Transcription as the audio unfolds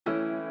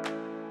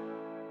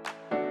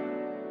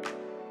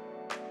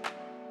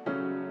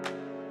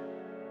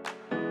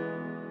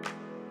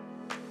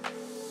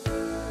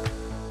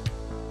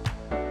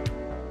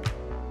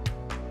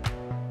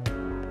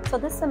So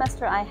this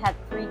semester I had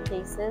 3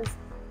 cases.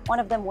 One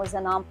of them was a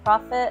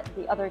nonprofit,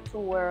 the other 2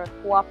 were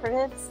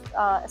cooperatives,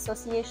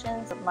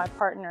 associations. My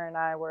partner and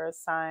I were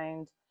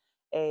assigned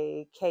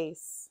a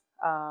case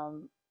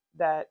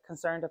that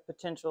concerned a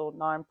potential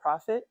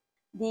nonprofit.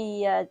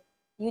 The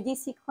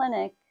UDC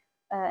clinic,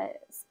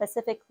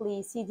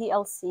 specifically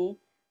CDLC,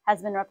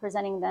 has been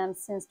representing them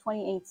since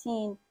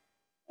 2018.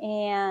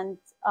 And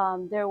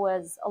there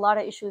was a lot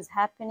of issues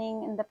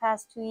happening in the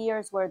past 2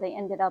 years where they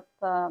ended up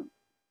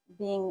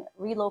being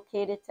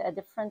relocated to a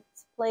different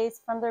place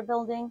from their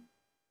building.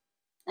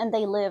 And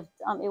they lived,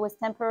 it was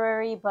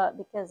temporary, but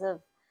because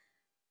of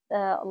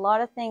a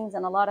lot of things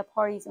and a lot of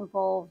parties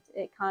involved,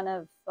 it kind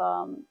of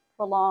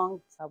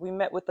prolonged. We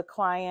met with the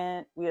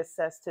client, we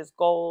assessed his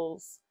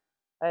goals,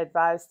 I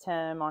advised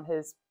him on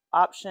his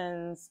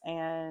options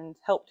and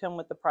helped him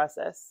with the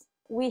process.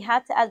 We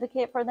had to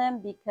advocate for them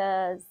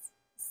because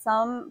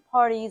some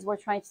parties were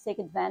trying to take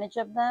advantage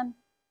of them,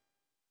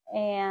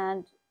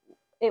 and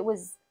it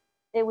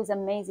was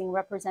amazing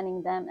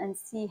representing them and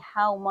see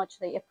how much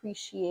they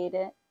appreciate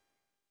it.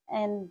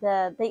 And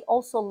they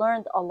also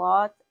learned a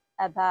lot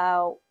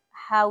about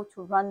how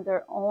to run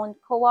their own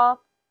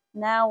co-op.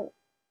 Now,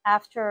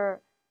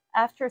 after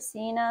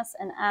seeing us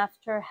and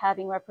after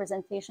having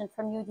representation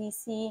from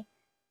UDC,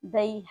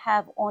 they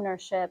have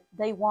ownership.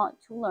 They want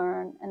to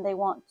learn and they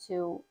want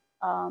to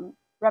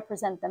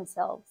represent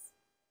themselves.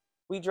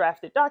 We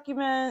drafted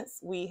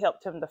documents, we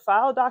helped him to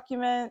file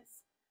documents,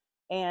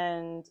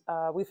 and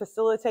we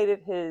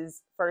facilitated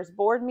his first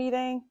board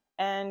meeting.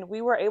 And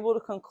we were able to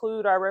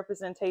conclude our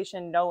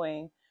representation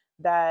knowing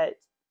that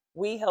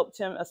we helped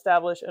him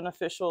establish an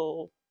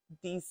official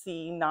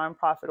DC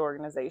nonprofit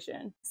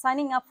organization.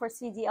 Signing up for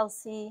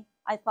CDLC,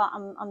 I thought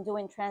I'm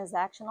doing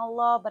transactional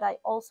law, but I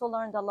also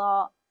learned a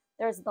lot.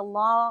 There's the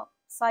law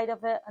side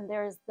of it, and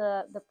there's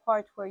the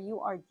part where you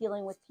are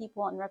dealing with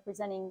people and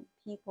representing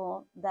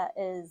people that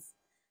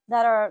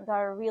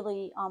are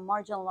really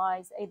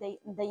marginalized.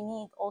 They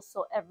need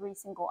also every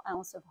single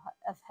ounce of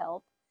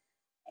help.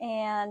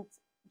 And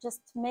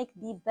just make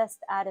the best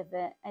out of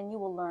it, and you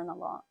will learn a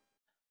lot.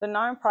 The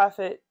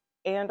nonprofit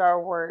and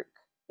our work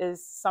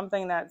is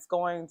something that's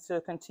going to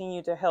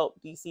continue to help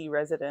DC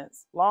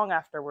residents long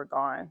after we're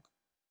gone.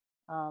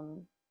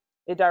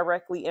 It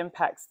directly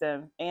impacts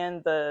them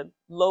and the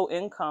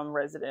low-income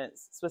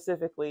residents,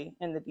 specifically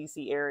in the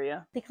DC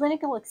area. The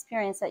clinical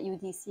experience at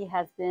UDC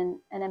has been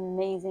an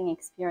amazing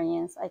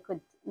experience. I could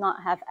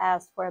not have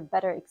asked for a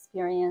better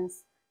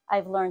experience.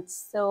 I've learned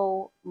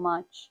so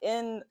much.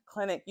 In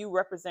clinic, you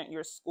represent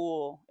your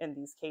school in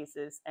these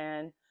cases,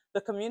 and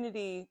the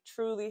community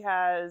truly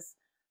has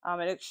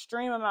an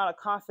extreme amount of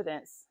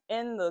confidence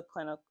in the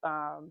clinic.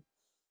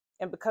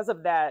 And because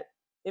of that,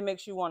 it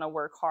makes you want to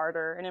work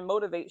harder, and it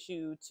motivates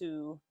you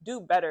to do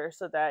better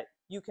so that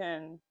you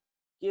can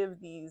give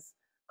these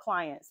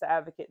clients the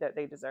advocate that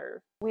they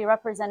deserve. We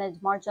represented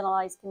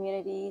marginalized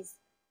communities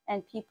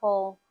and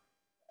people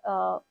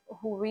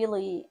who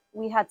really,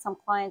 we had some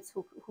clients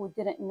who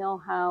didn't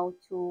know how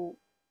to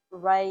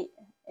write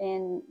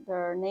in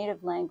their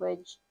native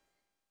language.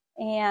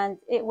 And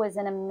it was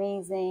an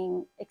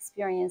amazing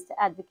experience to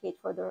advocate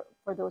for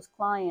those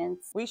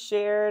clients. We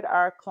shared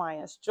our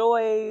client's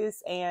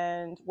joys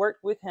and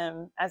worked with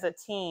him as a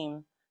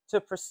team to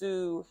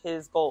pursue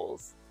his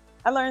goals.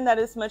 I learned that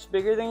it's much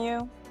bigger than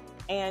you,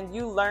 and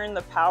you learn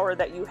the power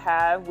that you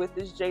have with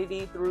this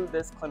JD through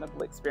this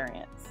clinical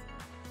experience.